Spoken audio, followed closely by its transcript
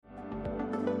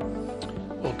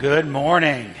Good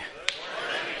morning.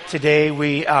 Today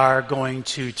we are going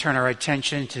to turn our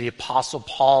attention to the Apostle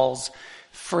Paul's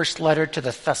first letter to the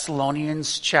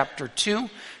Thessalonians, chapter 2.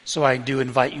 So I do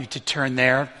invite you to turn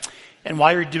there. And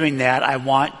while you're doing that, I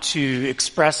want to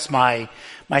express my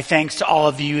thanks to all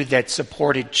of you that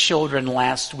supported children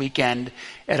last weekend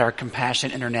at our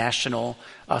Compassion International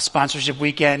sponsorship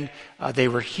weekend. They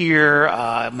were here.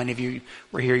 Many of you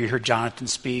were here. You heard Jonathan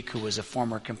speak, who was a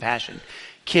former Compassion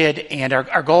kid. And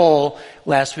our goal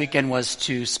last weekend was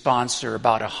to sponsor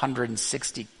about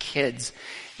 160 kids.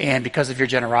 And because of your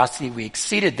generosity, we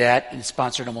exceeded that and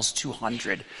sponsored almost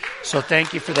 200. So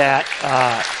thank you for that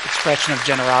expression of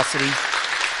generosity.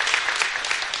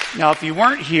 Now, if you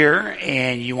weren't here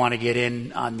and you want to get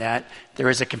in on that, there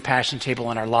is a compassion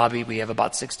table in our lobby. We have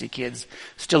about 60 kids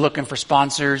still looking for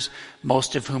sponsors,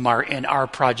 most of whom are in our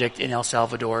project in El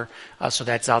Salvador. So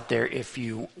that's out there if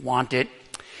you want it.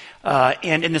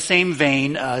 And in the same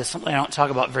vein, something I don't talk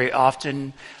about very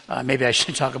often, maybe I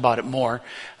should talk about it more,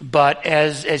 but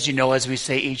as you know, as we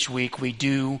say each week, we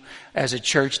do, as a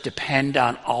church, depend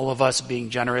on all of us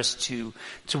being generous to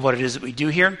what it is that we do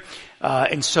here.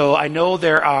 And so I know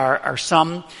there are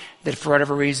some that for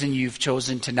whatever reason you've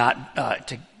chosen to not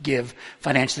to give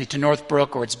financially to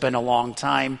Northbrook, or it's been a long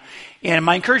time. And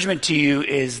my encouragement to you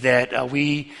is that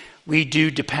we do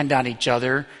depend on each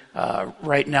other.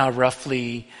 Right now,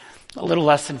 roughly a little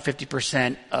less than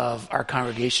 50% of our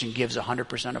congregation gives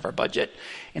 100% of our budget.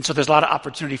 And so there's a lot of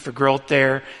opportunity for growth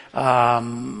there. We're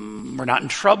not in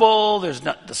trouble.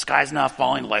 The sky's not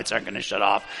falling. The lights aren't going to shut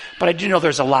off. But I do know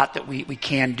there's a lot that we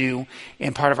can do.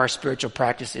 And part of our spiritual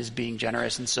practice is being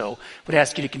generous. And so I would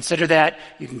ask you to consider that.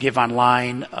 You can give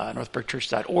online,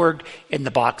 northbrookchurch.org, in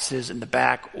the boxes in the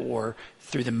back, or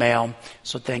through the mail.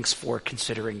 So thanks for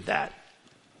considering that.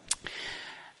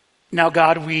 Now,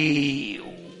 God, we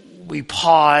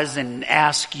pause and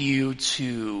ask you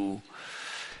to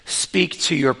speak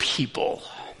to your people.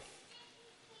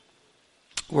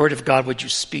 Word of God, would you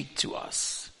speak to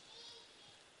us?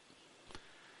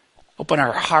 Open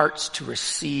our hearts to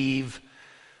receive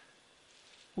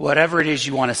whatever it is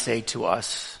you want to say to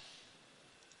us.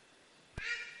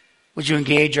 Would you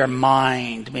engage our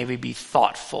mind, maybe be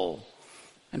thoughtful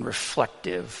and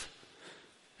reflective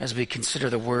as we consider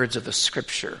the words of the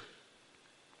Scripture?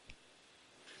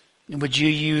 And would you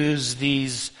use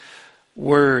these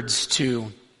words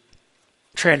to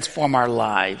transform our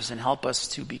lives and help us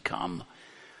to become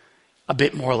a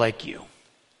bit more like you?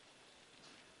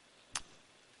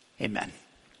 Amen.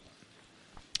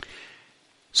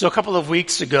 So a couple of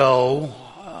weeks ago,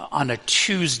 on a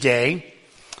Tuesday,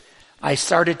 I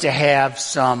started to have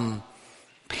some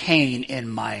pain in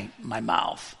my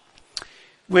mouth,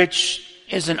 which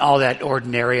isn't all that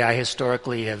ordinary. I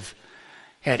historically have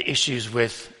had issues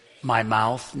with my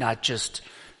mouth, not just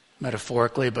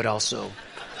metaphorically, but also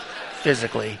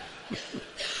physically.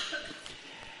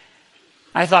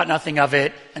 I thought nothing of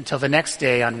it until the next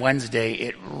day, on Wednesday,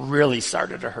 it really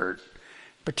started to hurt,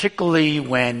 particularly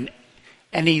when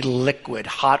any liquid,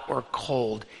 hot or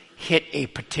cold, hit a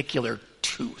particular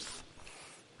tooth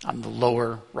on the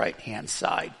lower right-hand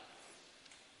side.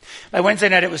 By Wednesday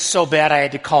night, it was so bad I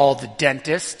had to call the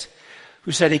dentist,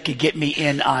 who said he could get me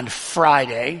in on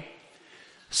Friday.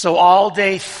 So all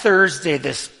day Thursday,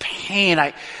 this pain,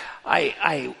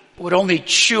 I would only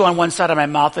chew on one side of my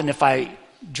mouth, and if I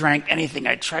drank anything,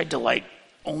 I tried to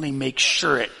only make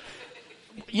sure it.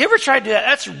 You ever tried to do that?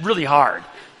 That's really hard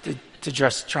to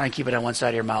just try and keep it on one side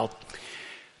of your mouth.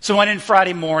 So I went in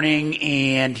Friday morning,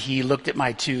 and he looked at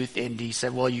my tooth, and he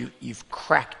said, well, you've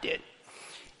cracked it,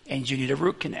 and you need a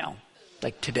root canal,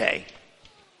 like today.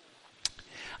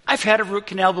 I've had a root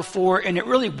canal before, and it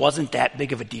really wasn't that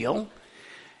big of a deal.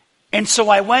 And so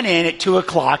I went in at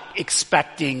 2:00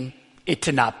 expecting it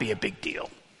to not be a big deal.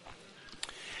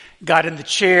 Got in the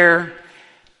chair,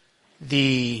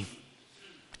 the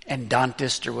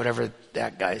endodontist, or whatever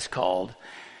that guy's called,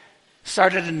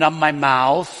 started to numb my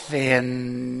mouth,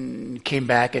 and came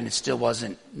back and it still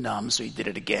wasn't numb, so he did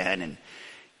it again and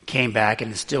came back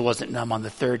and it still wasn't numb on the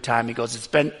third time. He goes,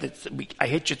 I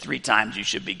hit you 3 times, you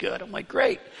should be good. I'm like,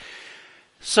 great.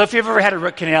 So if you've ever had a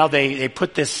root canal, they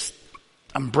put this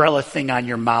umbrella thing on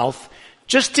your mouth,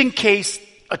 just in case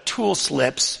a tool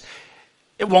slips,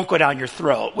 it won't go down your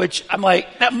throat, which I'm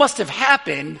like, that must have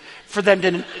happened for them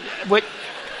to,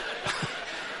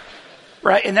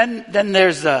 right? And then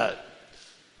there's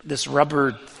this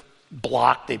rubber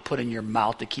block they put in your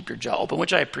mouth to keep your jaw open,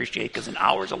 which I appreciate because an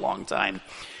hour is a long time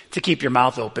to keep your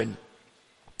mouth open.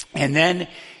 And then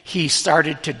he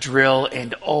started to drill,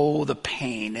 and the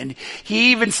pain. And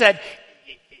he even said,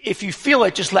 if you feel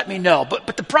it, just let me know.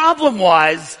 But the problem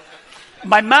was,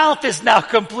 My mouth is now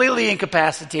completely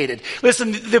incapacitated.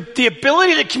 Listen, the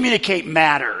ability to communicate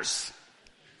matters.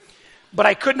 But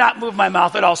I could not move my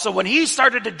mouth at all. So when he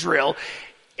started to drill,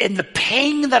 and the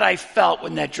pain that I felt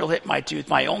when that drill hit my tooth,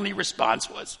 my only response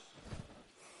was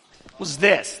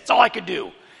this. That's all I could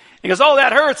do. He goes, "Oh,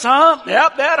 that hurts, huh?"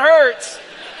 "Yep, that hurts."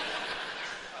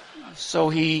 So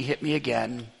he hit me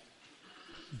again,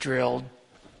 drilled,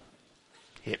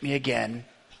 hit me again.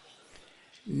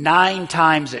 9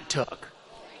 times it took.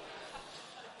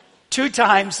 2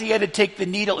 times he had to take the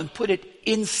needle and put it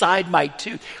inside my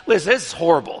tooth. Listen, this is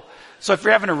horrible. So if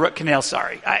you're having a root canal,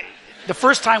 sorry. The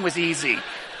first time was easy.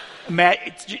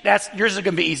 Matt, yours is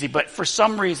going to be easy. But for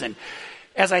some reason,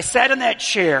 as I sat in that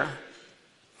chair,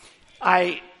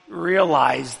 I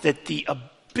realized that the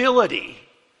ability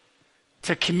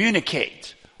to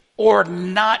communicate or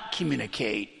not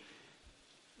communicate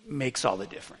makes all the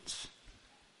difference.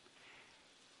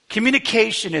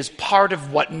 Communication is part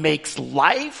of what makes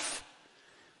life,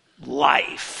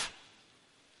 life.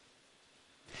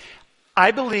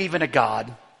 I believe in a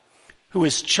God who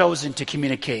has chosen to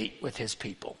communicate with his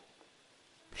people.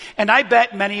 And I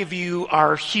bet many of you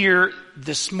are here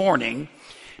this morning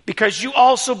because you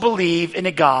also believe in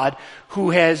a God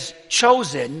who has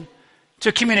chosen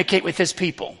to communicate with his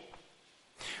people.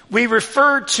 We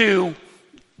refer to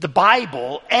the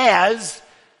Bible as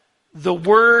the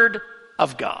Word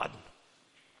of God.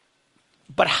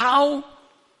 But how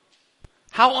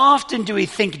often do we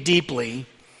think deeply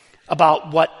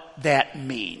about what that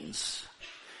means?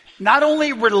 Not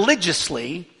only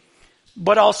religiously,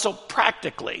 but also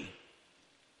practically.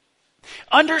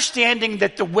 Understanding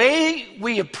that the way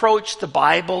we approach the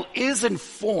Bible is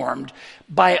informed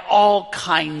by all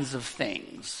kinds of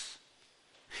things.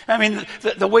 I mean,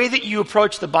 the way that you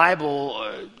approach the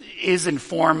Bible is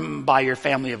informed by your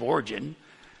family of origin.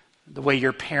 The way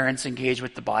your parents engage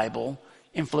with the Bible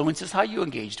influences how you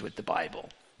engaged with the Bible.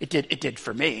 It did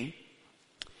for me.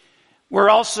 We're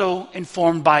also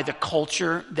informed by the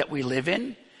culture that we live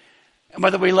in. And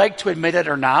whether we like to admit it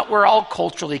or not, we're all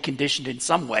culturally conditioned in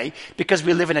some way because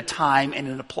we live in a time and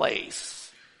in a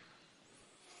place.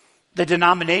 The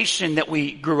denomination that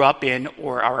we grew up in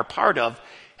or are a part of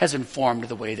has informed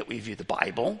the way that we view the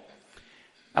Bible.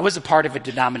 I was a part of a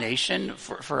denomination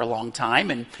for a long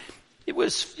time, and it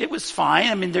was fine.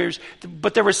 I mean,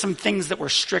 but there were some things that were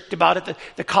strict about it.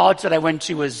 The college that I went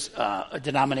to was a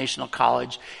denominational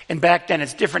college, and back then,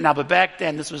 it's different now, but back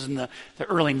then, this was in the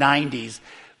early 90s,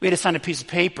 we had to sign a piece of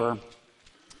paper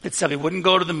that said we wouldn't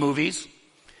go to the movies,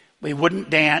 we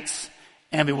wouldn't dance,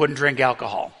 and we wouldn't drink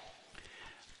alcohol.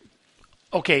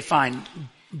 Okay, fine.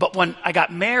 But when I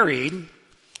got married,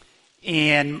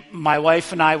 and my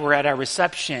wife and I were at our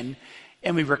reception,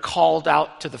 and we were called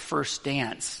out to the first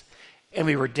dance, and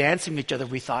we were dancing with each other,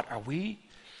 we thought, are we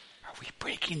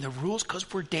breaking the rules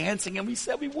because we're dancing? And we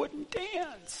said we wouldn't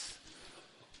dance.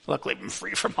 Luckily, I'm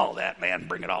free from all that, man.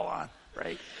 Bring it all on,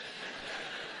 right?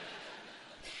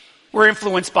 We're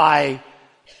influenced by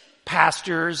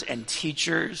pastors and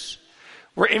teachers.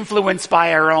 We're influenced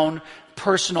by our own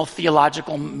personal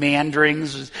theological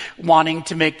meanderings, wanting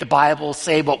to make the Bible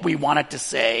say what we want it to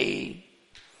say.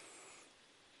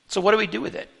 So what do we do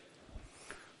with it?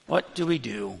 What do we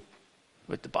do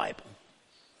with the Bible?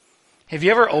 Have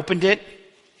you ever opened it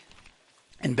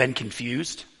and been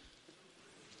confused?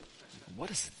 What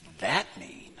does that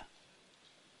mean?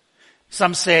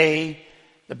 Some say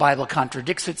the Bible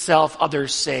contradicts itself.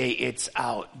 Others say it's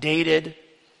outdated.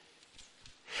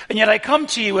 And yet I come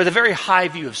to you with a very high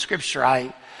view of Scripture.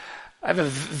 I have a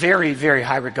very, very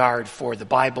high regard for the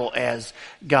Bible as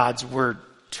God's Word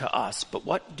to us. But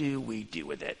what do we do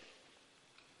with it?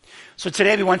 So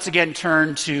today we once again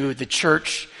turn to the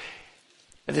church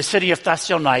of the city of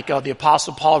Thessalonica. The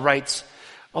Apostle Paul writes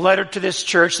a letter to this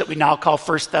church that we now call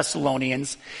 1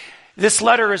 Thessalonians. This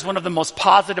letter is one of the most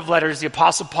positive letters the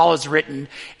Apostle Paul has written.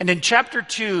 And in chapter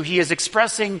 2, he is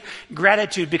expressing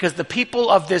gratitude because the people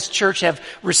of this church have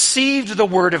received the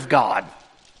Word of God.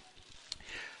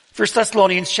 1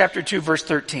 Thessalonians chapter 2, verse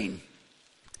 13.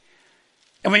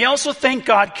 And we also thank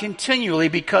God continually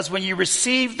because when you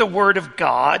received the Word of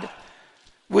God,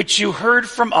 which you heard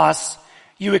from us,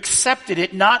 you accepted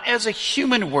it not as a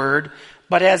human word,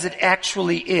 but as it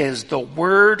actually is, the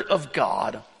Word of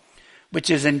God, which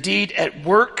is indeed at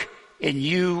work in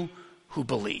you who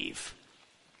believe.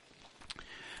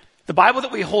 The Bible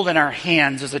that we hold in our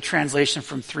hands is a translation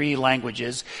from 3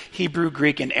 languages, Hebrew,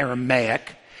 Greek, and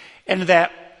Aramaic. And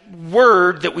that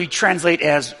word that we translate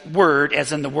as word,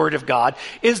 as in the Word of God,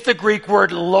 is the Greek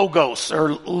word logos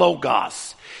or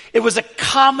logos. It was a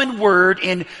common word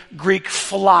in Greek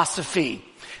philosophy.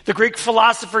 The Greek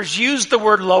philosophers used the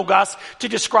word logos to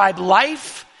describe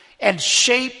life and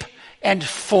shape and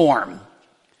form.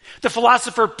 The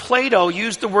philosopher Plato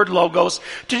used the word logos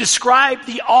to describe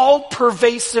the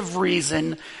all-pervasive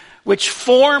reason which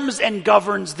forms and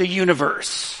governs the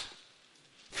universe.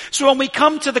 So when we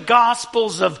come to the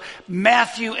Gospels of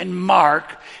Matthew and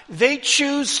Mark, they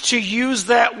choose to use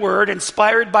that word,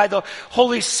 inspired by the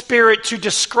Holy Spirit, to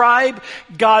describe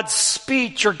God's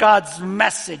speech or God's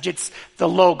message. It's the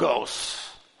logos.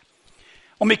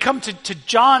 When we come to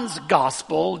John's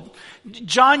Gospel,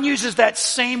 John uses that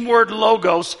same word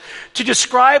logos to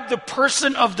describe the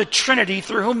person of the Trinity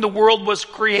through whom the world was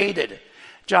created.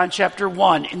 John chapter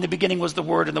 1, in the beginning was the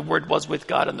Word, and the Word was with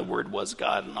God, and the Word was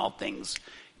God, and all things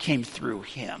came through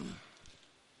him.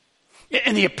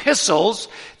 In the epistles,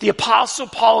 the Apostle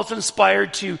Paul is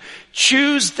inspired to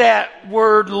choose that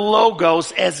word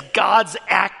logos as God's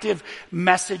active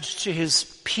message to his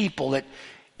people.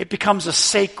 It becomes a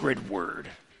sacred word.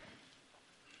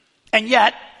 And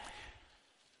yet,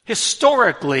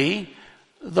 historically,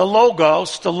 the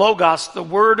logos, the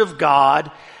word of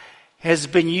God, has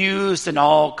been used in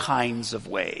all kinds of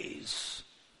ways.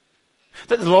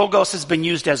 The logos has been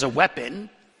used as a weapon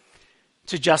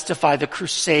to justify the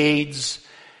Crusades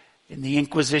and the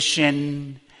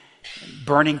Inquisition,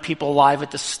 burning people alive at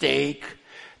the stake.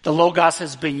 The logos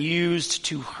has been used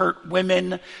to hurt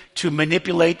women, to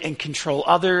manipulate and control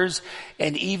others,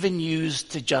 and even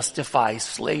used to justify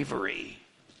slavery.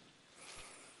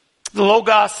 The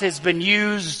logos has been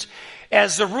used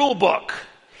as a rule book.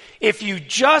 If you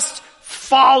just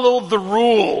follow the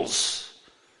rules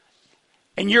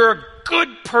and you're a good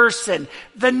person,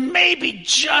 then maybe,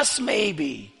 just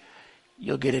maybe,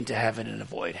 you'll get into heaven and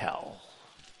avoid hell.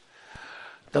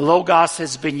 The logos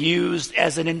has been used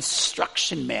as an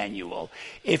instruction manual.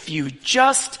 If you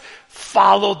just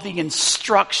follow the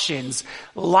instructions,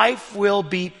 life will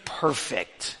be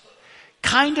perfect.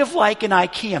 Kind of like an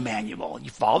IKEA manual. You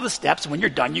follow the steps, and when you're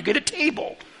done, you get a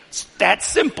table. It's that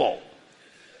simple.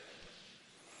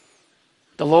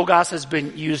 The logos has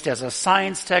been used as a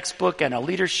science textbook and a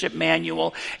leadership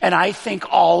manual, and I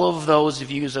think all of those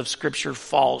views of Scripture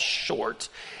fall short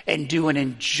and do an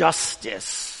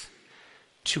injustice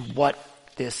to what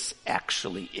this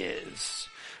actually is,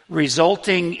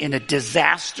 resulting in a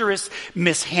disastrous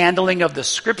mishandling of the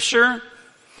Scripture,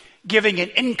 giving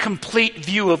an incomplete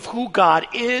view of who God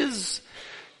is,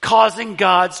 causing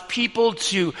God's people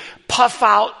to puff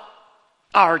out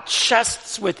our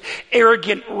chests with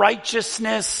arrogant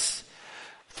righteousness,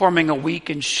 forming a weak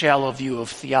and shallow view of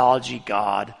theology,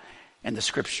 God, and the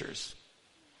Scriptures.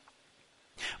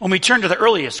 When we turn to the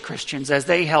earliest Christians, as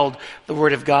they held the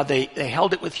Word of God, they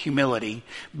held it with humility,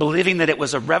 believing that it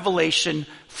was a revelation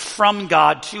from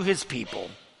God to His people,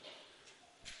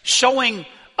 showing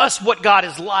us what God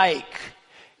is like,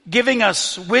 giving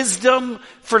us wisdom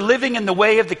for living in the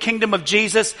way of the kingdom of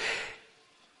Jesus,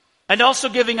 and also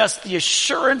giving us the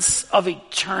assurance of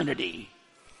eternity.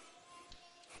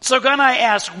 So then I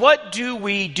ask, what do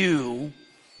we do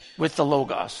with the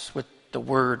Logos, with the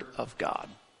Word of God?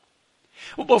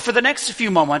 Well, for the next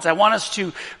few moments, I want us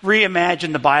to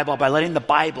reimagine the Bible by letting the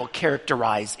Bible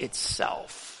characterize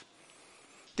itself.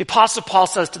 The Apostle Paul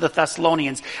says to the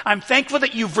Thessalonians, I'm thankful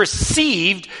that you've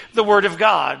received the Word of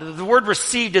God. The word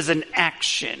received is an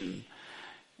action.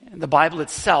 The Bible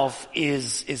itself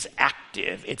is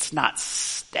active. It's not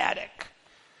static.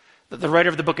 The writer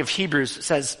of the book of Hebrews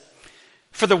says,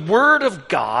 for the Word of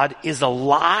God is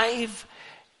alive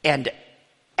and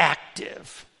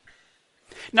active.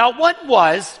 Now, what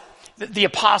was the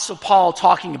Apostle Paul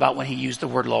talking about when he used the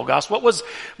word logos? What was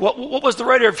the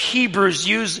writer of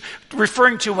Hebrews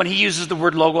referring to when he uses the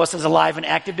word logos as alive and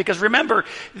active? Because remember,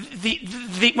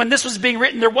 when this was being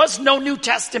written, there was no New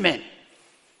Testament.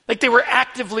 Like they were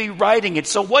actively writing it.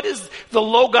 So what is the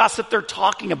logos that they're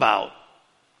talking about?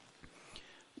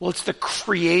 Well, it's the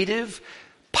creative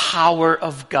power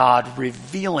of God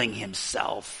revealing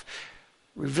Himself,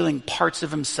 revealing parts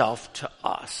of Himself to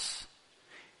us.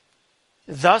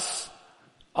 Thus,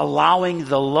 allowing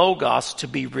the logos to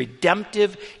be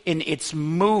redemptive in its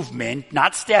movement,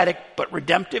 not static, but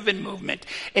redemptive in movement,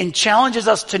 and challenges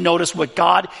us to notice what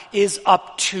God is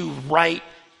up to right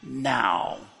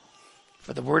now.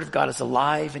 For the Word of God is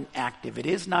alive and active. It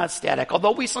is not static,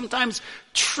 although we sometimes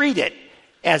treat it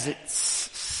as it's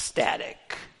static.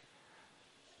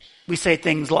 We say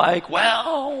things like,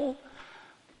 well,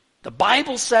 the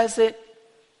Bible says it.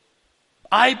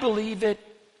 I believe it.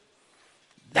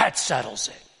 That settles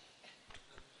it.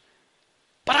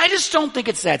 But I just don't think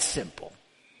it's that simple.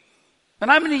 And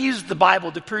I'm going to use the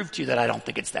Bible to prove to you that I don't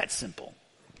think it's that simple.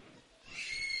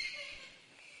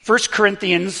 1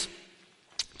 Corinthians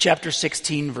chapter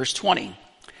 16, verse 20.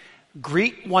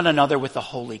 Greet one another with a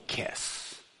holy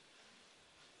kiss.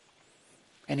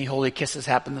 Any holy kisses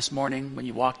happened this morning when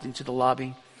you walked into the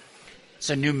lobby?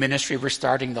 It's a new ministry we're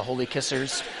starting, the Holy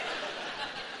Kissers.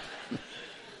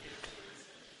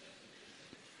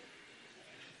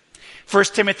 1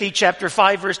 Timothy chapter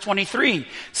 5, verse 23.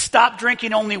 Stop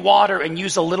drinking only water and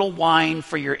use a little wine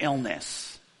for your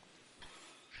illness.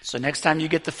 So next time you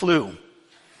get the flu,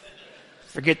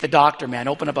 forget the doctor, man.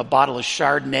 Open up a bottle of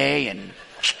Chardonnay and...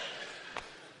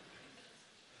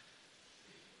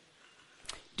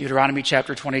 Deuteronomy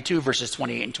chapter 22, verses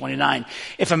 28 and 29.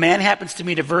 If a man happens to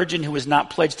meet a virgin who is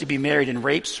not pledged to be married and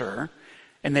rapes her,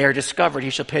 and they are discovered, he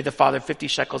shall pay the father 50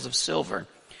 shekels of silver.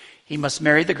 He must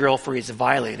marry the girl, for he has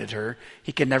violated her.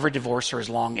 He can never divorce her as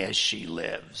long as she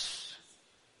lives.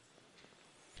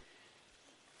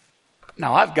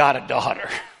 Now, I've got a daughter.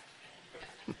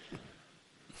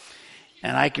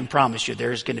 And I can promise you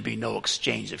there's going to be no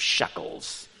exchange of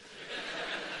shekels.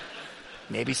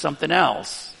 Maybe something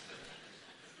else.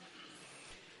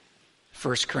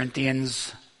 1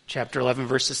 Corinthians chapter 11,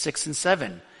 verses 6 and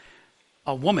 7.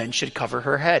 A woman should cover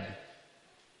her head.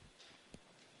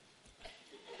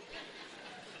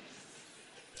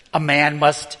 A man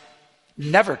must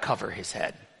never cover his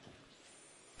head.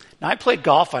 Now, I played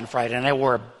golf on Friday and I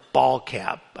wore a ball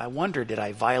cap. I wonder, did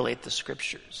I violate the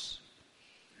scriptures?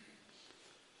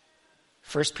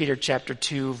 1 Peter chapter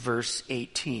 2, verse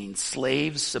 18.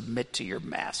 Slaves, submit to your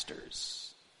masters.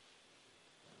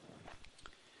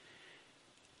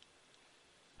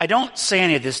 I don't say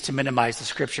any of this to minimize the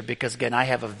scripture because, again, I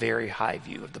have a very high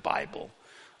view of the Bible,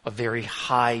 a very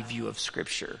high view of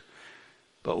scripture.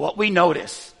 But what we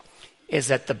notice is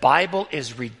that the Bible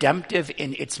is redemptive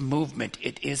in its movement.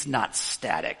 It is not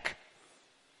static.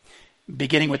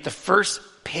 Beginning with the first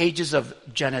pages of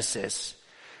Genesis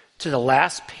to the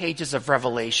last pages of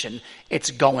Revelation, it's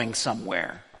going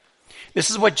somewhere. This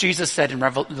is what Jesus said in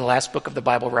the last book of the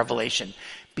Bible, Revelation.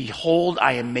 Behold,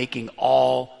 I am making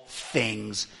all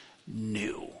things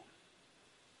new.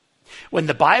 When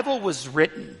the Bible was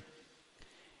written,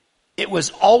 it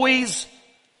was always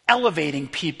elevating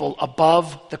people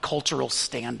above the cultural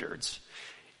standards.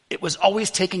 It was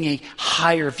always taking a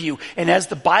higher view. And as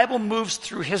the Bible moves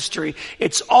through history,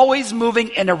 it's always moving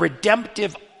in a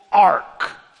redemptive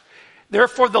arc.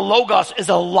 Therefore, the Logos is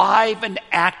alive and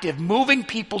active, moving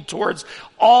people towards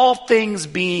all things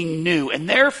being new. And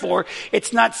therefore,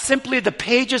 it's not simply the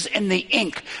pages and the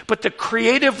ink, but the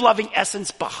creative, loving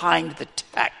essence behind the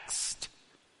text.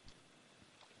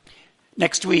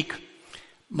 Next week,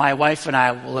 my wife and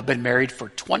I will have been married for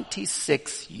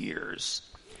 26 years,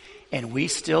 and we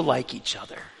still like each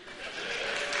other.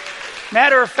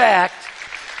 Matter of fact,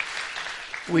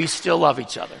 we still love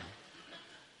each other.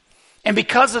 And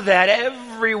because of that,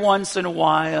 every once in a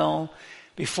while,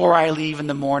 before I leave in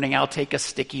the morning, I'll take a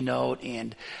sticky note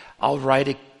and I'll write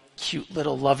a cute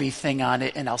little lovey thing on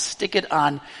it, and I'll stick it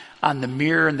on the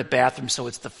mirror in the bathroom so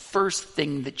it's the first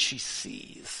thing that she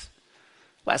sees.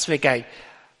 Last week, I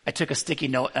took a sticky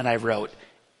note and I wrote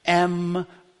M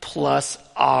plus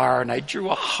R, and I drew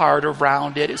a heart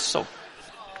around it. It's so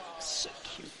cute.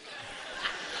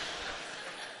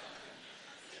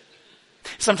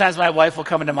 Sometimes my wife will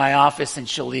come into my office and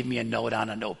she'll leave me a note on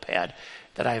a notepad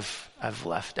that I've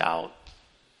left out.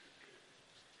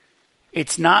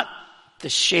 It's not the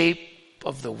shape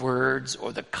of the words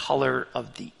or the color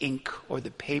of the ink or the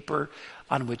paper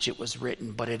on which it was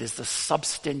written, but it is the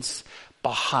substance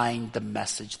behind the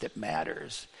message that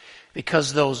matters.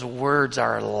 Because those words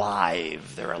are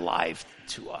alive. They're alive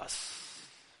to us.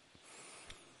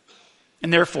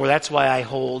 And therefore, that's why I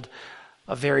hold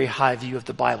a very high view of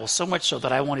the Bible, so much so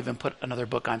that I won't even put another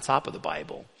book on top of the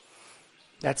Bible.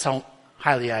 That's how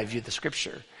highly I view the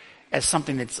scripture, as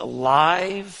something that's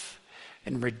alive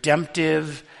and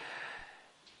redemptive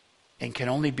and can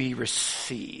only be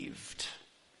received.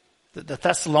 The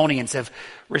Thessalonians have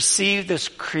received this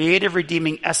creative,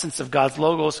 redeeming essence of God's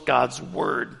Logos, God's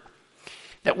Word.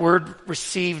 That word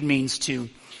received means to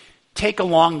take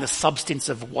along the substance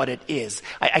of what it is.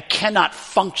 I cannot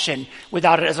function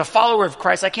without it. As a follower of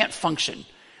Christ, I can't function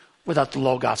without the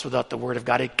Logos, without the Word of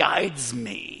God. It guides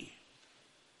me.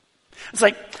 It's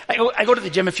like I go to the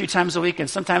gym a few times a week, and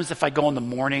sometimes if I go in the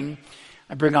morning,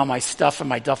 I bring all my stuff in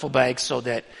my duffel bag so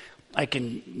that I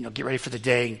can get ready for the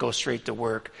day and go straight to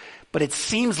work. But it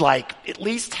seems like at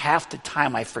least half the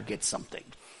time I forget something.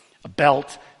 A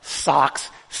belt,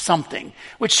 socks, something,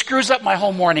 which screws up my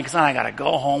whole morning because then I got to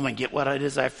go home and get what it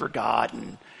is I've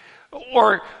forgotten.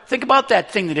 Or think about that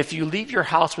thing that if you leave your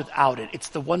house without it, it's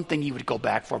the one thing you would go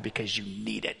back for because you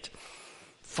need it.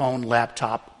 phone,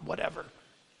 laptop, whatever.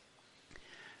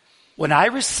 When I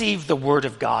receive the Word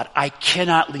of God, I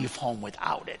cannot leave home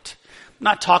without it. I'm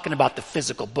not talking about the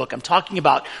physical book. I'm talking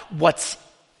about what's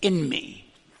in me.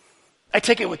 I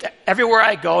take it with everywhere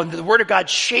I go, and the Word of God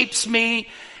shapes me.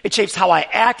 It shapes how I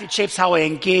act. It shapes how I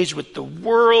engage with the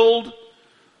world.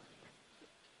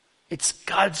 It's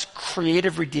God's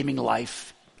creative, redeeming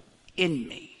life in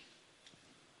me.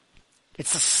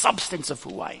 It's the substance of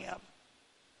who I am.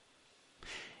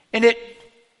 And it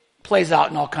plays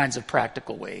out in all kinds of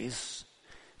practical ways.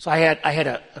 So I had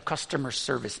a customer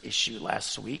service issue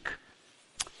last week.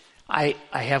 I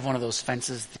have one of those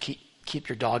fences to keep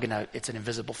your dog it's an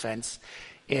invisible fence.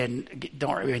 And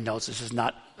don't really notice, this is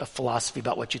not a philosophy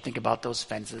about what you think about those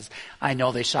fences. I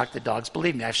know they shock the dogs.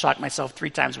 Believe me, I've shocked myself 3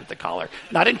 times with the collar.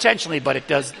 Not intentionally, but it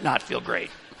does not feel great.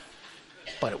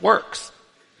 But it works.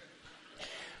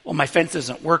 Well, my fence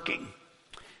isn't working.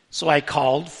 So I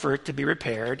called for it to be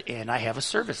repaired, and I have a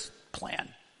service plan.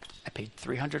 I paid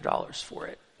 $300 for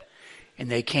it. And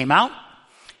they came out,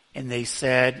 and they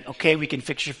said, okay, we can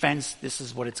fix your fence. This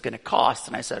is what it's going to cost.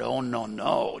 And I said, oh,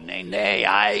 no, nay,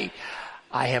 I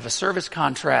have a service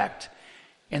contract.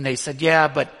 And they said, yeah,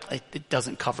 but it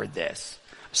doesn't cover this.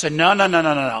 I said,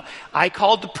 no. I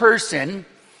called the person,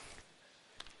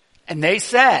 and they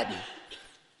said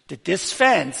that this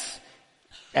fence,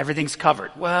 everything's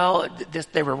covered. Well,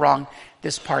 they were wrong.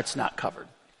 This part's not covered.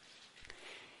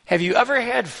 Have you ever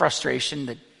had frustration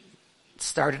that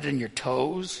started in your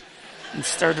toes and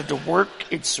started to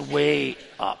work its way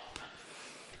up?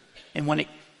 And when it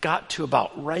got to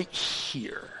about right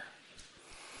here,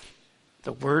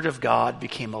 the Word of God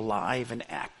became alive and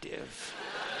active.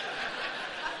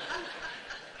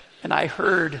 And I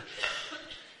heard,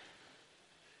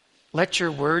 let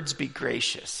your words be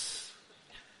gracious,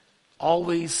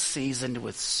 always seasoned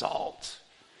with salt.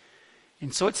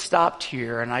 And so it stopped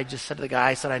here, and I just said to the guy,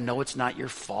 I said, I know it's not your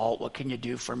fault. What can you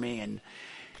do for me? And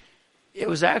it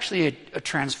was actually a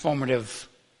transformative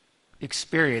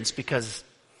experience because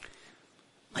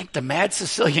like the mad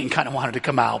Sicilian kind of wanted to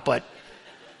come out, but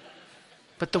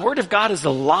the Word of God is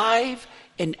alive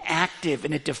and active,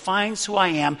 and it defines who I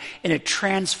am, and it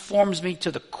transforms me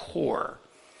to the core.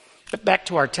 But back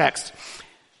to our text.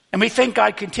 And we thank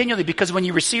God continually because when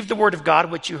you received the Word of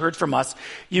God, which you heard from us,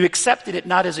 you accepted it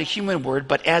not as a human word,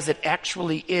 but as it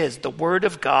actually is, the Word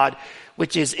of God,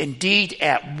 which is indeed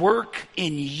at work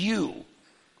in you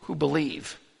who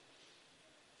believe.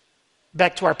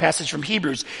 Back to our passage from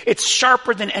Hebrews. It's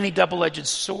sharper than any double-edged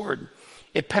sword.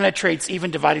 It penetrates,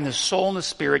 even dividing the soul and the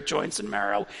spirit, joints and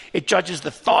marrow. It judges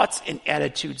the thoughts and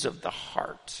attitudes of the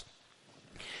heart.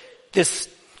 This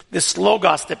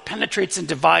logos that penetrates and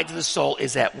divides the soul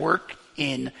is at work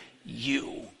in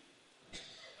you.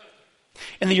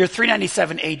 In the year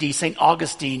 397 AD, St.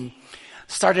 Augustine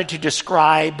started to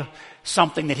describe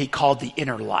something that he called the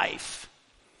inner life.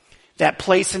 That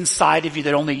place inside of you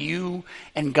that only you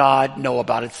and God know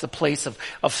about. It's the place of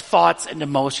thoughts and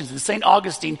emotions. And St.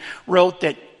 Augustine wrote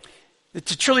that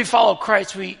to truly follow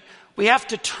Christ, we have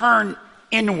to turn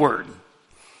inward.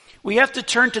 We have to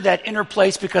turn to that inner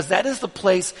place because that is the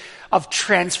place of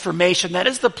transformation. That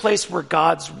is the place where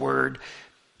God's Word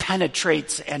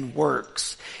penetrates and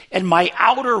works. And my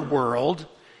outer world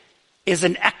is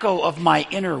an echo of my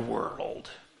inner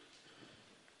world.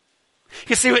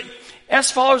 You see, as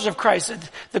followers of Christ,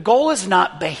 the goal is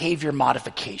not behavior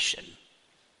modification.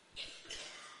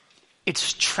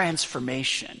 It's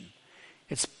transformation.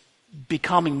 It's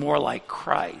becoming more like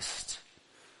Christ.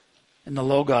 And the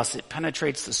Logos, it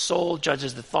penetrates the soul,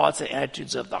 judges the thoughts and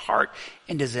attitudes of the heart,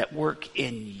 and is at work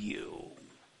in you.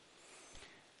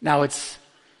 Now, it's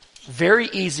very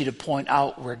easy to point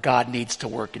out where God needs to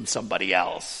work in somebody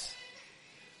else.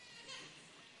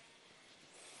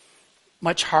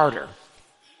 Much harder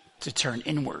to turn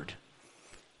inward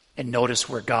and notice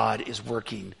where God is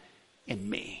working in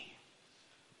me.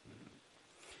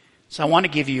 So I just want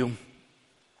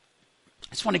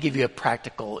to give you a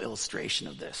practical illustration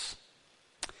of this.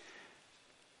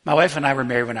 My wife and I were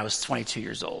married when I was 22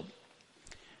 years old.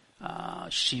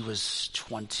 She was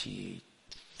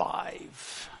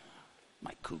 25,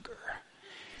 my cougar.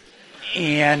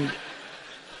 And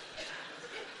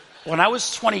when I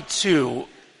was 22,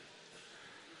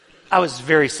 I was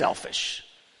very selfish.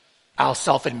 I'll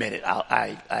self-admit it.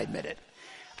 I admit it.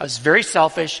 I was very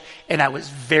selfish, and I was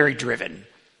very driven.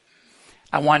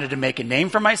 I wanted to make a name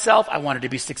for myself. I wanted to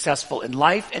be successful in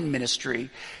life and ministry,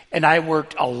 and I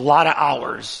worked a lot of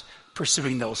hours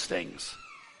pursuing those things.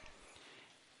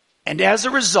 And as a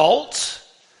result,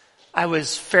 I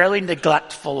was fairly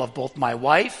neglectful of both my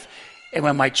wife and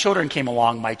when my children came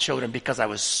along, my children, because I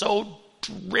was so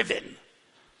driven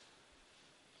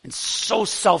and so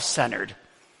self-centered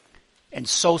and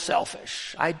so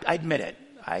selfish. I admit it.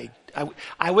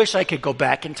 I wish I could go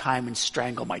back in time and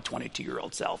strangle my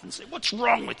 22-year-old self and say, what's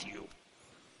wrong with you?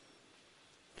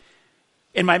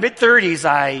 In my mid-30s,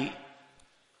 I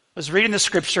was reading the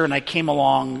scripture and I came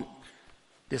along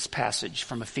this passage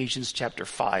from Ephesians chapter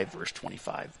 5, verse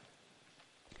 25.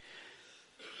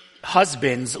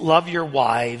 Husbands, love your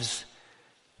wives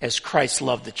as Christ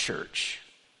loved the church.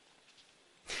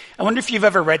 I wonder if you've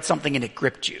ever read something and it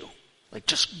gripped you, like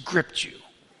just gripped you.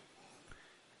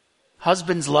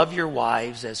 Husbands, love your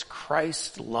wives as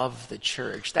Christ loved the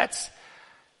church. That's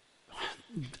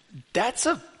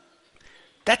a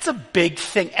big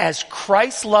thing. As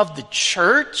Christ loved the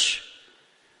church.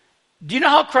 Do you know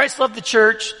how Christ loved the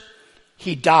church?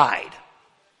 He died.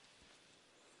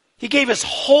 He gave his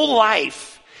whole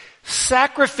life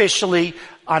sacrificially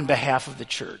on behalf of the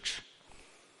church.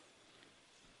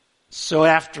 So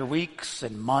after weeks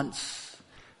and months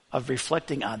of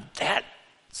reflecting on that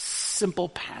simple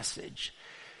passage,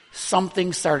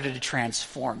 something started to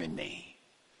transform in me.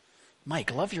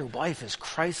 Mike, love your wife as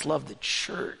Christ loved the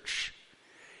church.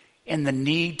 And the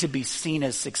need to be seen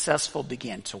as successful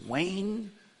began to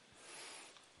wane.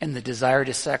 And the desire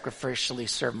to sacrificially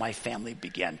serve my family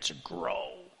began to grow.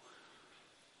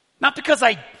 Not because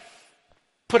I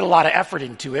put a lot of effort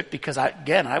into it, because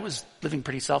I was living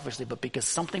pretty selfishly, but because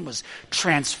something was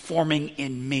transforming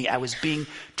in me. I was being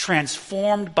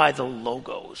transformed by the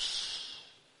Logos,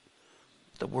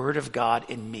 the Word of God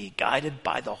in me, guided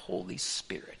by the Holy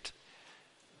Spirit.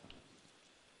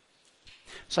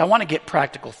 So I want to get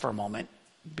practical for a moment,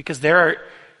 because there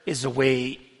is a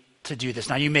way to do this.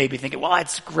 Now you may be thinking, well,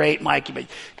 that's great, Mike, but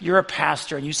you're a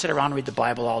pastor and you sit around and read the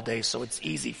Bible all day, so it's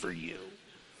easy for you.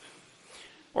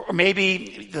 Or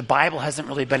maybe the Bible hasn't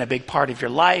really been a big part of your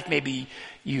life. Maybe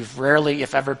you've rarely,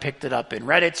 if ever, picked it up and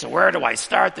read it. So where do I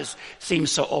start? This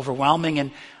seems so overwhelming.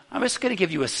 And I'm just going to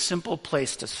give you a simple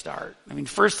place to start. I mean,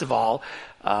 first of all,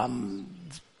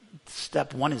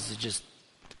 step one is to just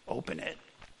open it.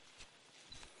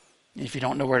 And if you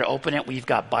don't know where to open it, we've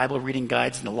got Bible reading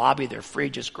guides in the lobby. They're free.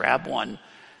 Just grab one.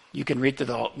 You can read through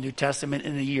the New Testament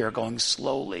in a year, going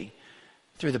slowly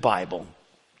through the Bible.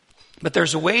 But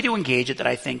there's a way to engage it that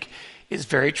I think is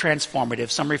very transformative.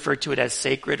 Some refer to it as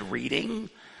sacred reading,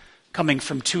 coming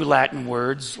from two Latin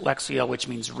words, lexio, which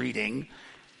means reading,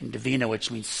 and divina,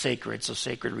 which means sacred, so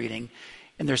sacred reading.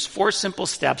 And there's 4 simple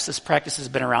steps. This practice has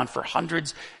been around for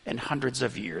hundreds and hundreds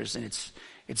of years, and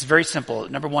it's very simple.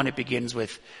 Number 1, it begins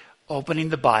with opening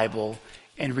the Bible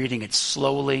and reading it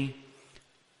slowly,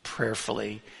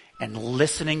 prayerfully, and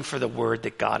listening for the word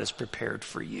that God has prepared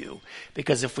for you.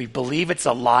 Because if we believe it's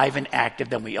alive and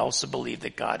active, then we also believe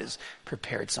that God has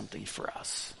prepared something for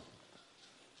us.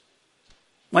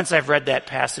 Once I've read that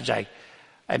passage, I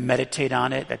meditate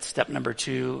on it. That's step number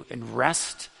 2, and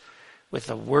rest with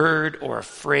a word or a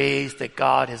phrase that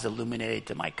God has illuminated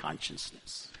to my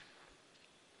consciousness.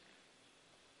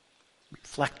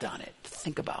 Reflect on it.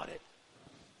 Think about it.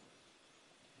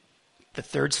 The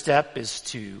 3rd step is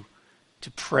to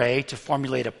pray, to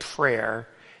formulate a prayer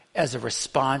as a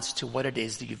response to what it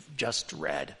is that you've just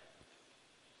read.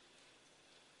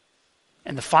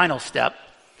 And the final step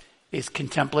is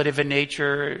contemplative in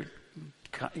nature,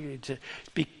 to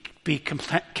be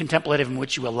contemplative, in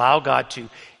which you allow God to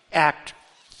act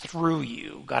through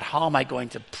you. God, how am I going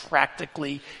to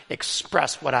practically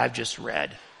express what I've just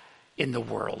read in the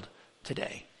world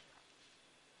today?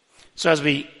 So as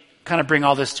we kind of bring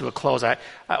all this to a close, I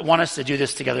want us to do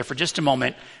this together for just a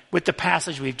moment with the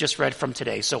passage we've just read from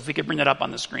today. So if we could bring that up on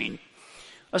the screen.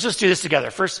 Let's just do this together.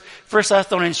 First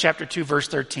Thessalonians chapter 2, verse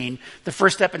 13. The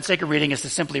first step in sacred reading is to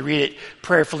simply read it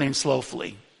prayerfully and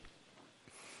slowly.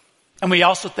 And we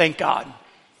also thank God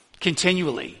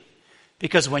continually,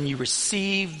 because when you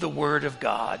receive the word of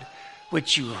God,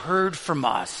 which you heard from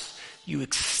us, you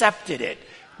accepted it,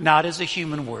 not as a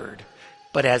human word,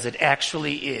 but as it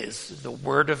actually is, the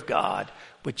word of God,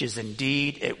 which is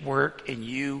indeed at work in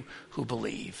you who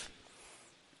believe.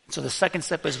 So the second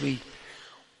step is we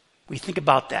think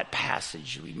about that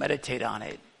passage, we meditate on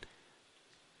it,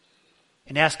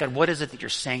 and ask God, what is it that you're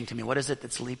saying to me? What is it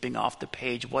that's leaping off the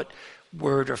page? What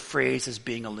word or phrase is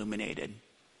being illuminated?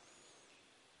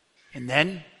 And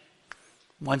then,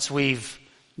 once we've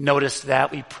noticed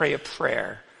that, we pray a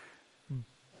prayer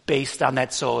based on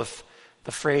that. So if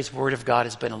the phrase word of God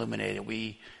has been illuminated,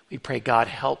 we pray, God,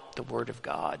 help the word of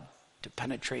God to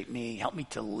penetrate me. Help me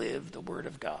to live the word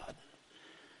of God.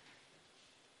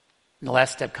 And the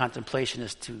last step, contemplation,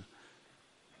 is to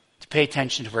pay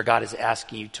attention to where God is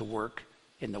asking you to work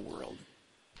in the world.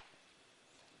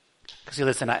 Because see,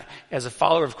 listen, as a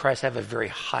follower of Christ, I have a very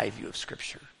high view of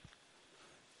Scripture.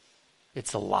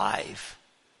 It's alive.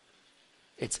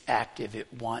 It's active. It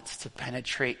wants to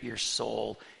penetrate your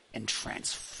soul and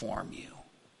transform you.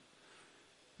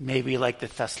 Maybe like the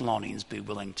Thessalonians, be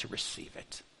willing to receive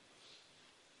it.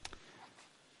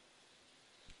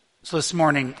 So this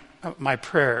morning, my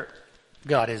prayer,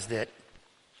 God, is that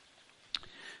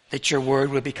your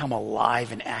word would become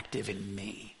alive and active in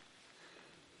me.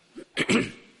 That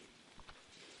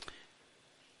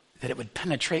it would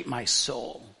penetrate my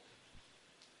soul.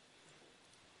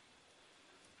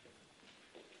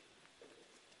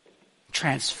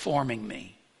 Transforming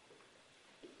me.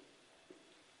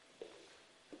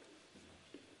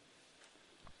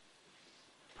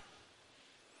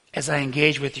 As I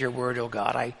engage with your word, oh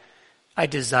God, I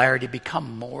desire to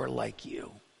become more like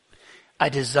you. I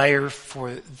desire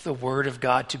for the word of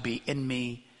God to be in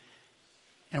me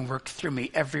and work through me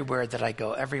everywhere that I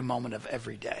go, every moment of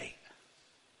every day.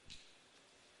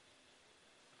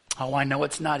 Oh, I know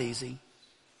it's not easy,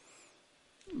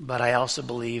 but I also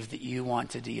believe that you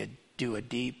want to do a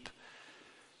deep,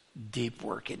 deep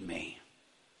work in me,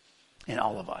 in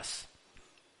all of us.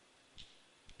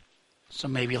 So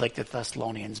maybe like the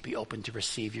Thessalonians, be open to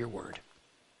receive your word.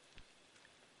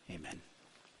 Amen.